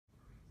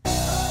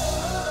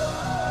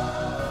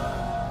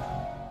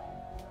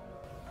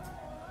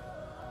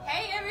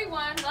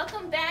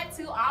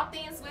all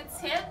things with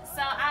Tip.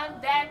 So I'm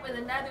back with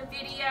another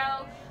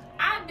video.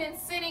 I've been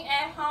sitting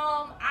at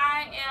home.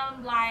 I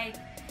am like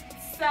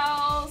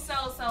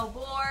so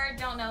bored,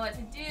 don't know what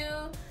to do.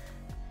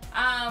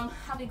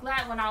 I'll be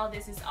glad when all of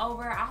this is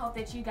over. I hope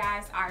that you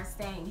guys are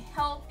staying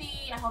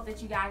healthy. I hope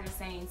that you guys are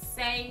staying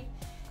safe,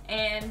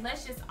 and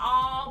let's just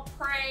all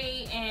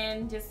pray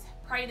and just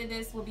pray that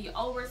this will be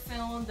over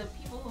soon. The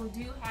people who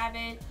do have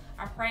it,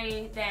 I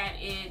pray that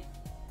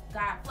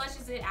God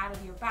flushes it out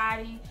of your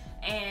body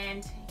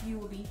and you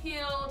will be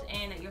healed,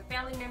 and that your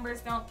family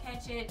members don't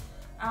catch it.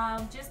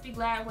 Just be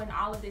glad when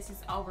all of this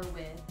is over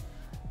with.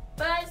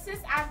 But since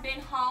I've been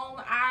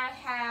home, I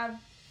have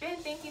been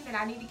thinking that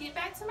I need to get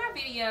back to my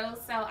videos.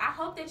 So I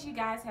hope that you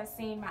guys have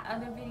seen my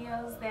other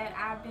videos that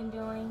I've been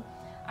doing,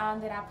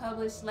 that I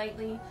published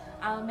lately.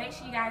 Make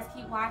sure you guys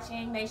keep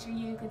watching. Make sure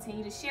you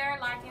continue to share,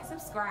 like, and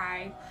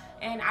subscribe,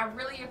 and I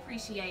really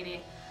appreciate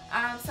it.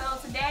 So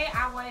today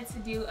I wanted to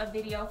do a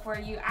video for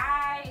you.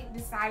 I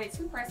decided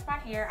to press my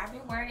hair. I've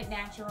been wearing it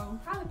natural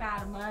probably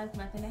about a month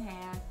and a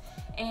half,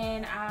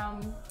 and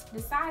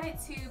decided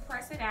to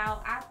press it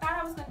out. I thought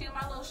I was going to do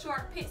my little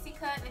short pixie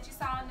cut that you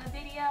saw in the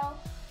video.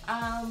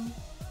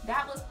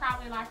 That was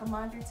probably like a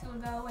month or two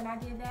ago when I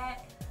did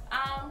that.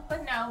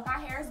 But no, my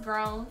hair is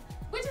grown,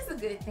 which is a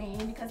good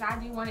thing because I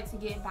do want it to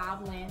get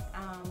bob length.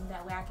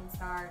 That way I can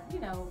start, you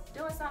know,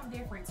 doing something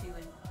different to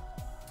it.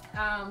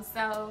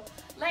 So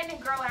letting it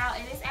grow out,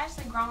 and it's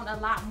actually grown a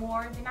lot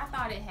more than I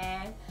thought it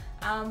had.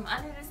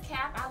 Under this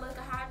cap I look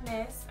a hot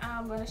mess.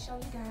 I'm going to show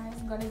you guys.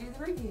 I'm going to do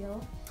the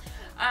reveal.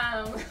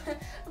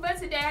 But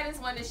today I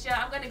just wanted to show,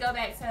 I'm going to go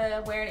back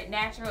to wearing it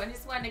natural, and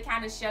just wanted to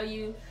kind of show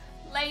you,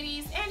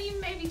 ladies, and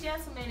even maybe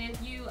gentlemen,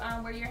 if you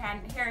wear your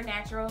hair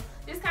natural,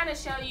 just kind of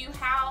show you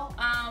how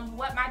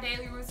what my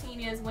daily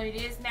routine is when it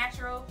is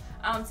natural,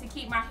 to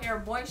keep my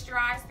hair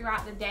moisturized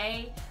throughout the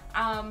day.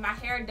 My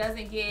hair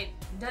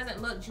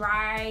doesn't look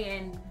dry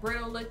and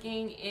brittle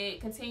looking. It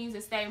continues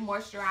to stay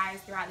moisturized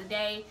throughout the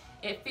day.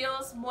 It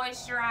feels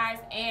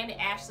moisturized, and it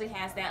actually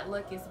has that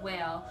look as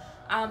well.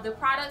 The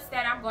products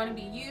that I'm going to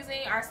be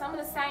using are some of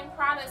the same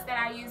products that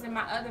I use in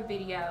my other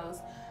videos.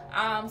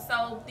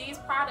 So these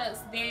products,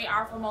 they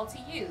are for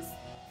multi-use.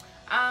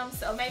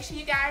 So make sure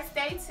you guys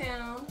stay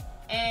tuned,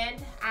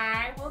 and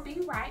I will be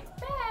right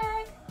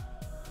back.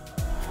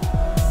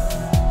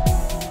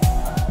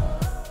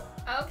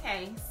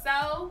 Okay,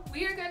 so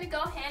we are going to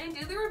go ahead and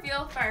do the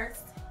reveal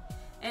first,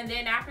 and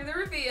then after the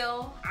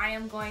reveal I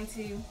am going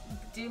to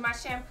do my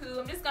shampoo.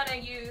 I'm just going to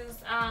use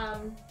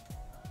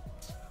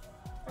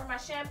for my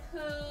shampoo,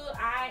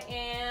 I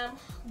am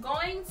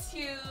going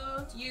to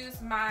use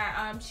my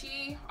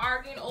Chi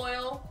Argan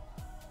Oil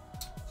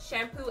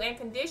shampoo and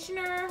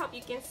conditioner. Hope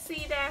you can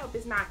see that. Hope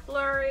it's not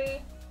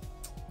blurry.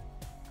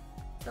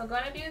 So I'm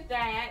going to do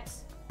that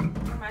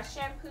for my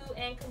shampoo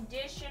and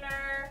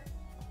conditioner.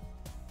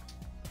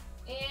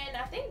 And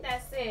I think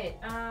that's it.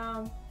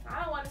 I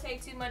don't want to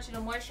take too much of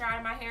the moisture out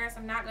of my hair, so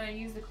I'm not going to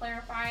use the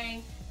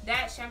clarifying.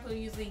 That shampoo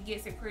usually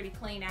gets it pretty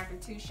clean after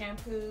 2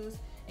 shampoos.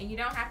 And you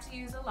don't have to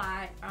use a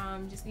lot,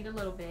 just need a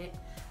little bit.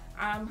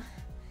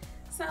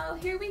 So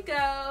here we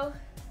go.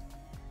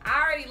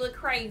 I already look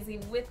crazy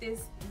with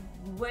this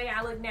way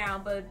I look now,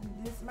 but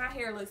my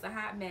hair looks a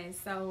hot mess.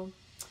 So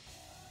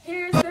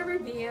here's the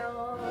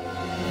reveal.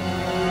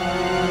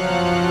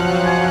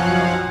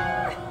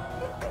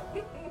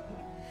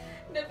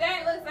 The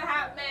back looks a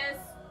hot mess.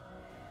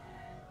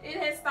 It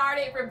has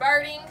started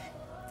reverting,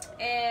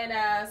 and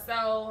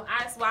so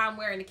that's why I'm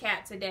wearing the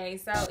cap today.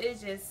 So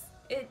it's just,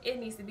 it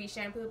needs to be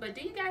shampooed. But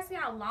do you guys see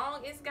how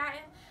long it's gotten?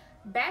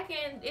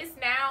 It's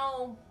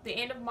now the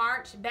end of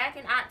March. Back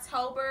in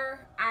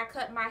October, I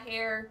cut my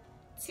hair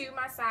to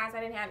my sides.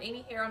 I didn't have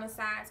any hair on the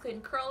sides,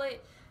 couldn't curl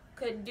it,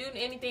 couldn't do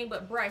anything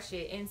but brush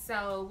it. And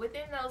so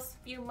within those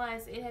few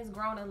months, it has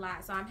grown a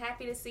lot. So I'm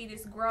happy to see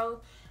this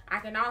growth. I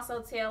can also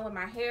tell when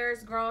my hair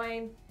is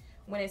growing,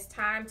 when it's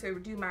time to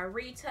do my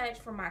retouch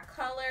for my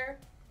color.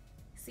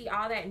 See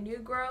all that new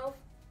growth?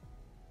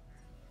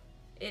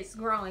 It's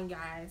growing,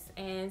 guys,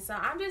 and so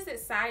I'm just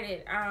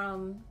excited. I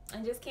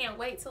just can't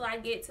wait till I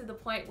get to the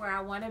point where I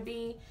want to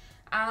be.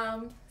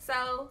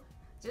 So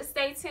just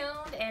stay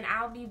tuned, and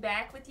I'll be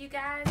back with you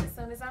guys as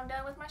soon as I'm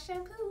done with my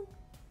shampoo.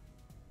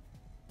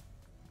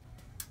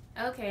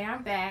 Okay,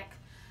 I'm back.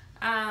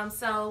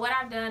 So what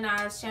I've done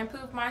is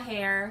shampooed my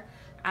hair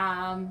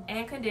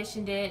and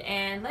conditioned it,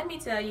 and let me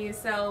tell you,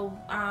 so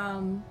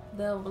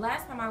the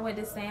last time I went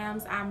to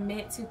Sam's, I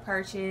meant to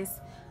purchase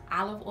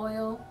olive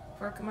oil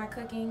for my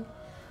cooking.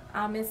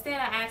 Instead,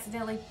 I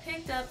accidentally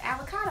picked up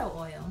avocado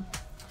oil.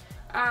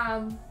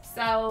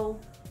 So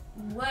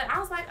what I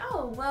was like,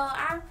 oh well,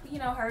 I've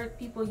heard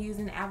people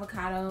using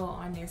avocado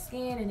on their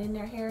skin and in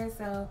their hair.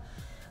 So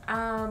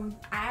I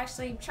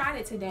actually tried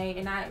it today,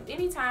 and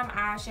anytime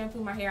I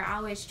shampoo my hair, I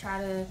always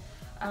try to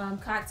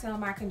cocktail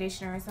my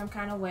conditioner in some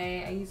kind of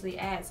way. I usually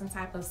add some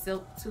type of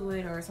silk to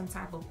it or some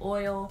type of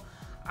oil.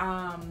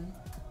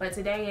 But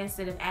today,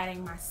 instead of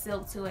adding my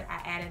silk to it,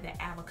 I added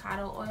the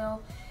avocado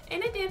oil,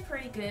 and it did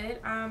pretty good.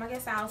 I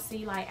guess I'll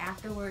see like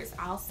afterwards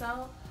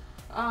also.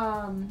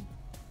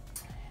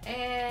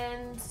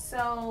 And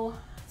so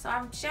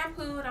I'm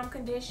shampooed, I'm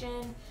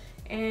conditioned,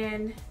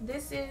 and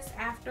this is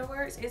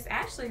afterwards. It's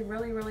actually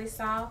really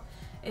soft.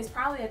 It's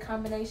probably a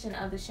combination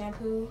of the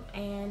shampoo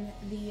and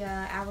the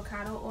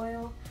avocado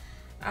oil.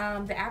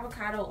 The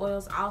avocado oil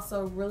is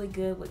also really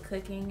good with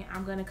cooking.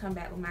 I'm gonna come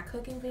back with my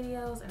cooking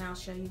videos and I'll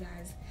show you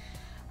guys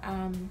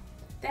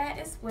that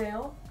as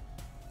well.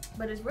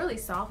 But it's really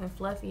soft and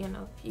fluffy. I don't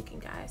know if you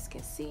guys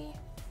can see.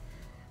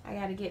 I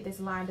gotta get this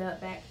lined up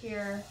back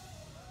here.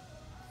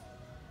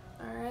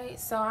 Alright,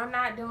 so I'm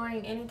not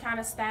doing any kind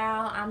of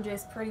style. I'm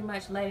just pretty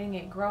much letting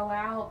it grow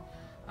out.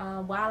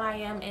 While I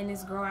am in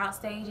this grow out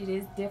stage, it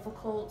is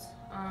difficult.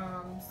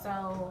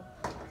 So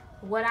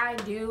what I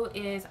do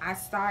is I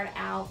start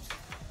out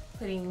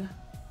putting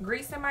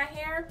grease in my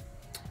hair.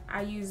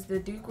 I use the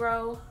Do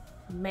Grow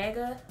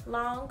Mega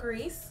Long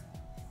Grease.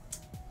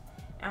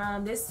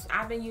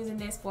 I've been using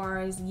this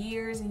for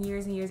years and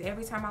years and years.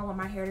 Every time I want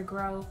my hair to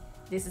grow,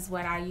 this is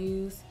what I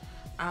use.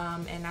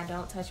 And I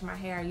don't touch my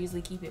hair. I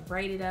usually keep it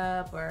braided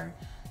up, or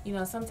you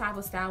know, some type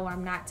of style where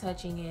I'm not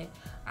touching it.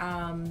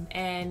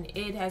 And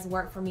it has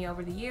worked for me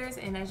over the years,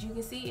 and as you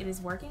can see, it is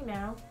working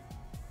now.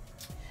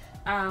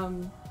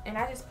 And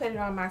I just put it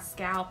on my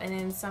scalp, and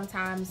then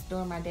sometimes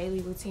during my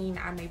daily routine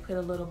I may put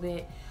a little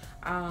bit,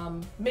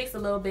 mix a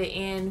little bit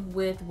in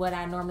with what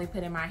I normally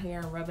put in my hair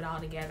and rub it all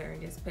together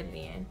and just put it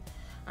in.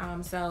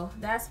 So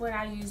that's what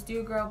I use.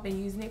 Do Grow,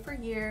 been using it for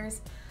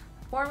years.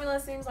 Formula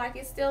seems like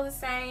it's still the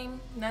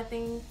same.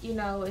 Nothing, you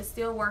know, it's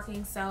still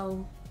working.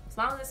 So as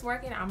long as it's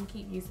working, I'm gonna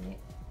keep using it.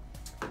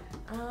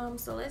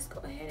 So let's go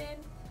ahead and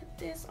put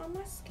this on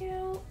my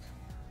scalp.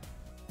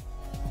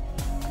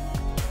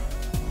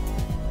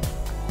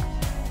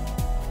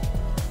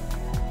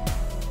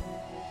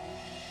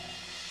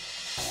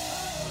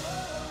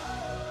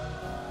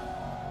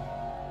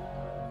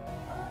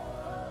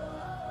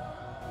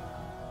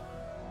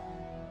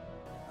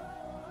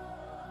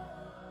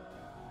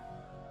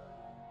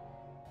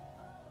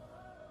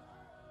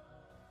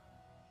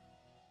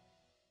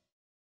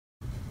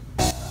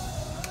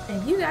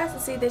 If you guys can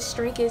see this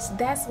shrinkage,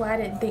 that's why I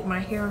didn't think my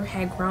hair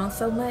had grown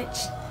so much.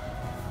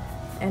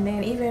 And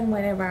then even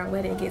whenever I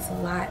wet it, it gets a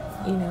lot,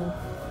 you know,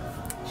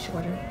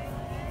 shorter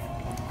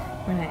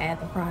when I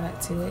add the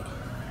product to it.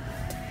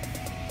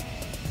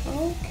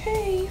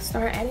 Okay,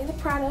 start adding the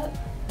product.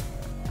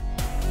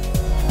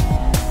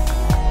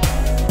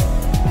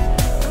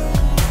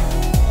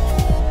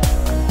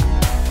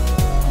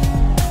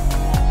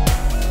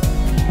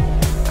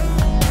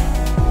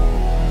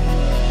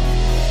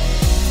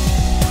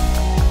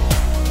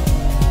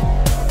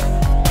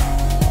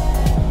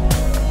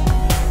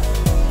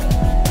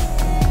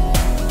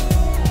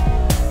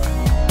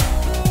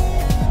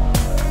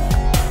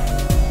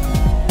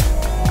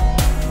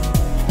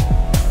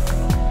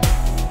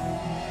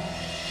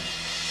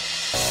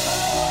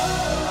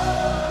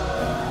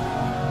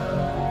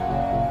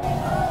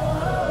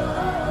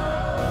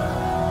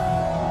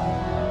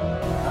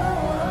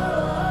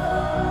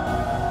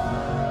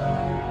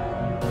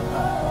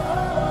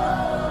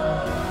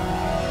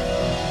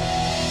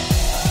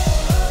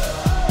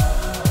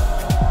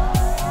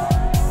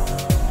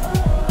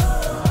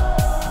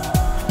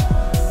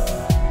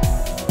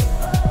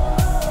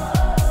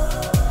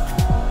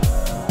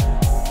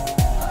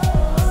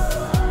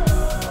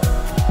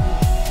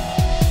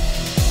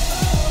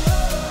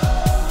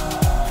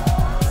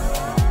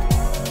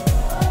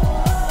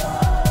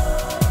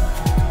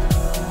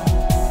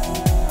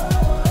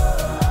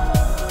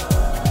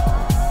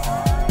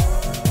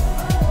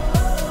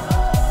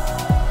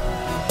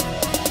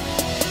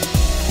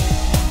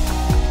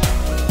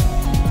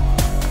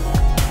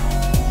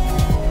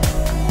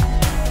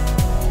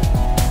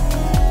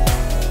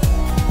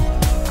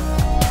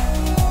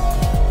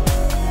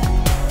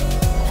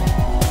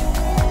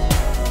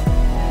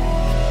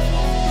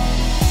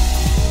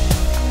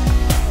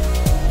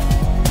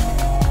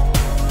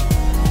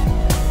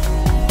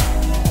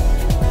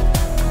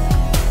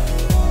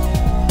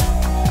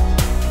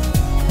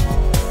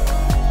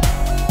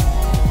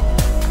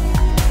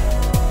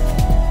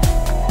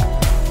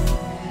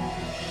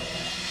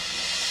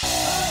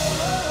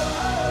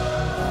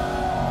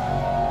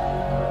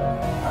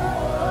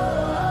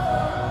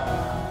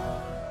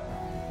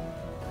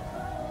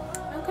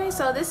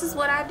 So this is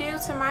what I do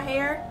to my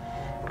hair.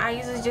 I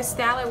usually just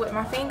style it with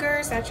my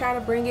fingers. I try to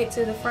bring it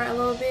to the front a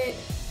little bit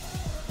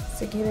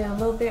to give it a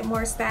little bit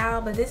more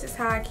style, but this is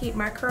how I keep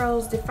my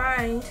curls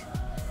defined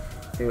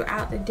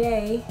throughout the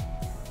day,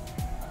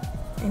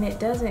 and it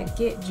doesn't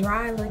get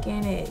dry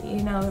looking. It,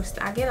 you know,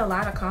 I get a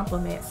lot of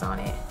compliments on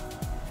it.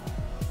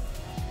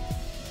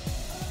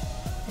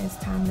 It's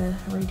time to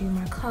redo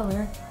my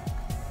color.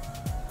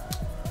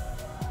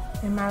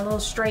 And my little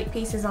straight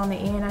pieces on the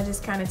end, I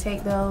just kind of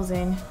take those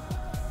and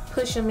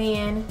push them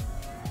in.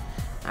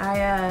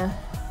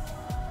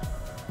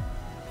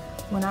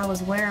 When I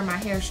was wearing my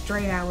hair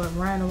straight, I would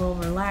run a little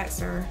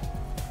relaxer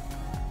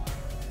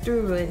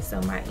through it, so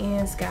my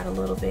ends got a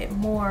little bit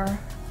more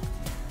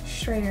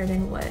straighter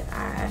than what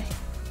I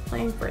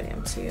planned for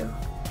them to.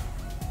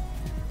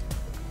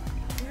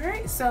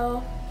 Alright,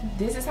 so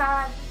this is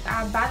how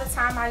by the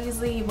time I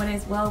usually,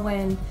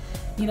 when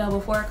you know,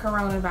 before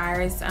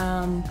coronavirus,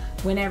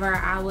 whenever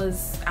I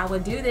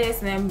would do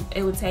this, and then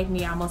it would take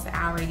me almost an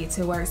hour to get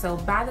to work. So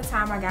by the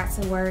time I got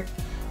to work,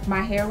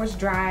 my hair was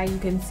dry. You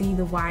can see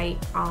the white,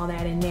 all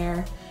that in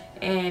there,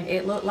 and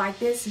it looked like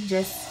this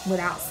just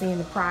without seeing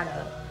the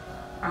product.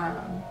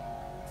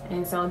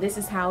 And so this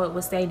is how it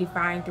will stay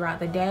defined throughout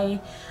the day.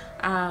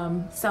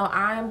 So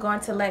I'm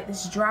going to let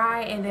this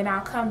dry, and then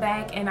I'll come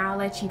back and I'll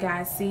let you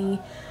guys see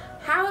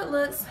how it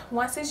looks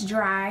once it's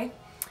dry.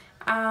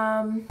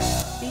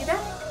 Be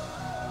back.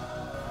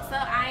 So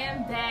I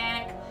am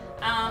back.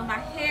 My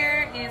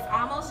hair is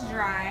almost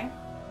dry.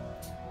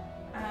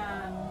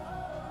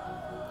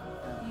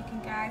 You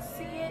can guys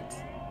see it.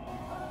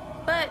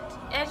 But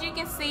as you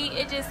can see,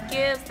 it just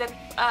gives the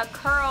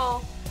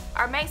curl,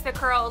 or makes the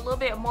curl a little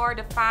bit more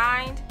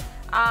defined.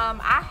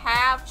 I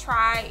have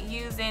tried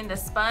using the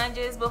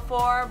sponges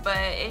before, but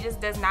it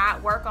just does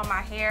not work on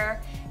my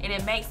hair, and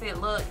it makes it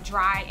look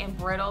dry and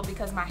brittle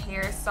because my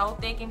hair is so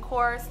thick and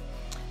coarse.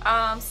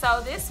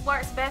 So this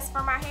works best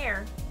for my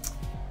hair.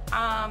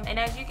 And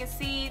as you can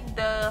see,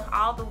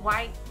 all the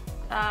white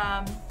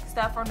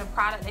stuff from the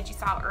product that you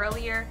saw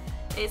earlier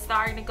is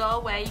starting to go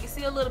away. You can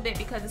see a little bit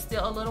because it's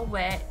still a little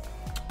wet.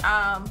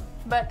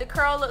 But the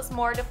curl looks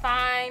more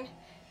defined,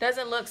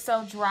 doesn't look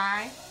so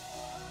dry.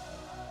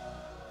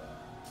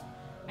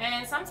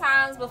 And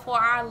sometimes before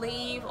I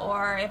leave,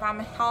 or if I'm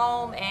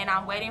home and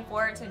I'm waiting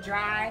for it to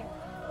dry,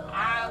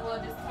 I will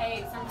just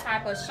take some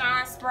type of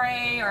shine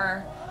spray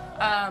or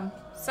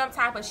some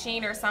type of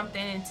sheen or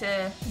something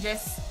to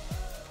just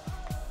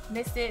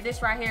mist it.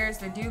 This right here is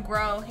the Do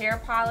Grow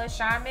Hair Polish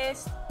Shine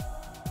Mist.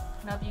 I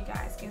don't know if you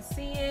guys can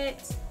see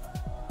it.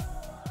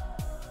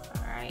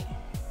 Alright.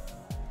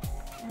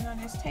 And I'll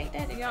just take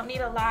that. You don't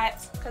need a lot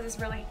because it's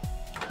really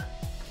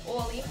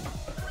oily.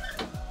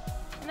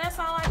 And that's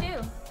all I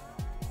do.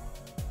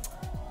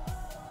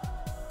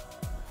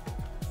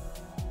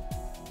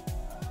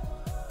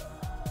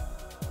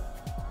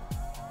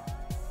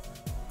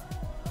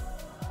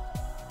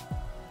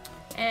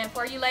 And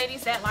for you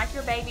ladies that like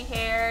your baby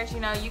hairs,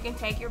 you know, you can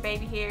take your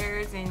baby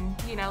hairs and,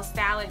 you know,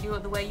 style it, do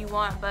it the way you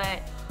want.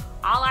 But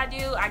all I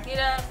do, I get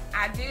up,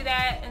 I do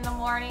that in the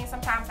morning.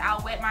 Sometimes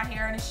I'll wet my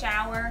hair in the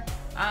shower.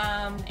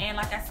 And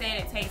like I said,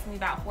 it takes me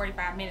about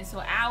 45 minutes to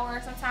an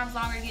hour, sometimes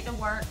longer to get to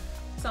work.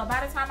 So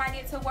by the time I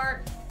get to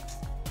work,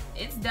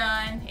 it's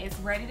done, it's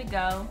ready to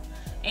go.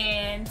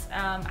 And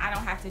I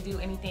don't have to do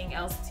anything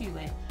else to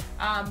it.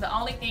 The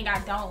only thing I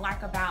don't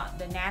like about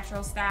the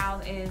natural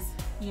style is,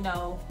 you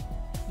know,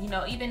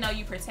 even though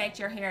you protect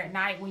your hair at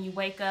night, when you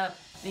wake up,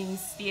 then you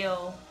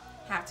still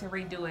have to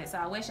redo it. So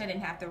I wish I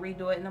didn't have to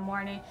redo it in the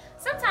morning.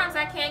 Sometimes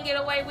I can get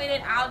away with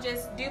it. I'll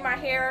just do my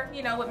hair,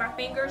 you know, with my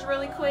fingers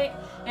really quick,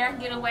 and I can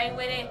get away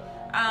with it.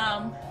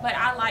 But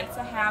I like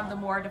to have the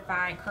more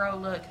defined curl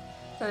look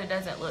so it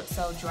doesn't look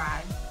so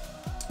dry.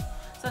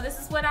 So this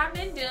is what I've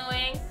been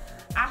doing.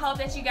 I hope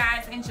that you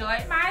guys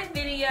enjoyed my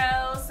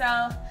video. So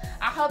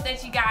I hope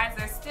that you guys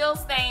are still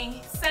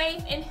staying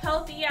safe and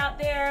healthy out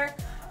there.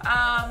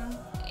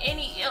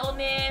 Any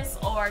illness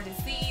or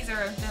disease or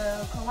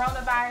the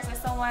coronavirus that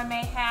someone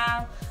may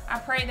have, I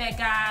pray that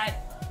God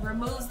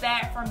removes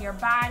that from your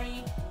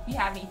body. If you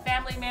have any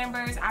family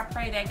members, I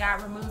pray that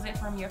God removes it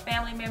from your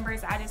family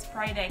members. I just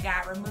pray that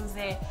God removes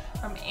it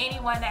from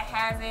anyone that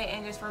has it,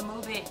 and just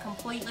remove it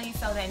completely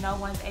so that no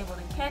one's able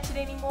to catch it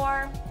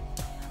anymore.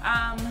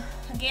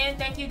 Again,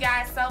 thank you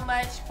guys so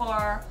much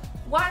for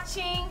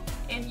watching.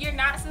 If you're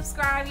not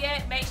subscribed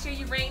yet, make sure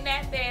you ring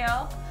that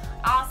bell.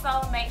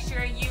 Also, make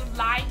sure you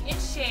like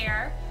and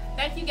share.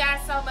 Thank you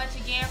guys so much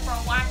again for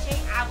watching.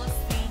 I will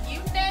see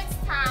you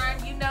next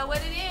time. You know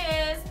what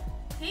it is.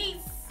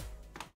 Peace.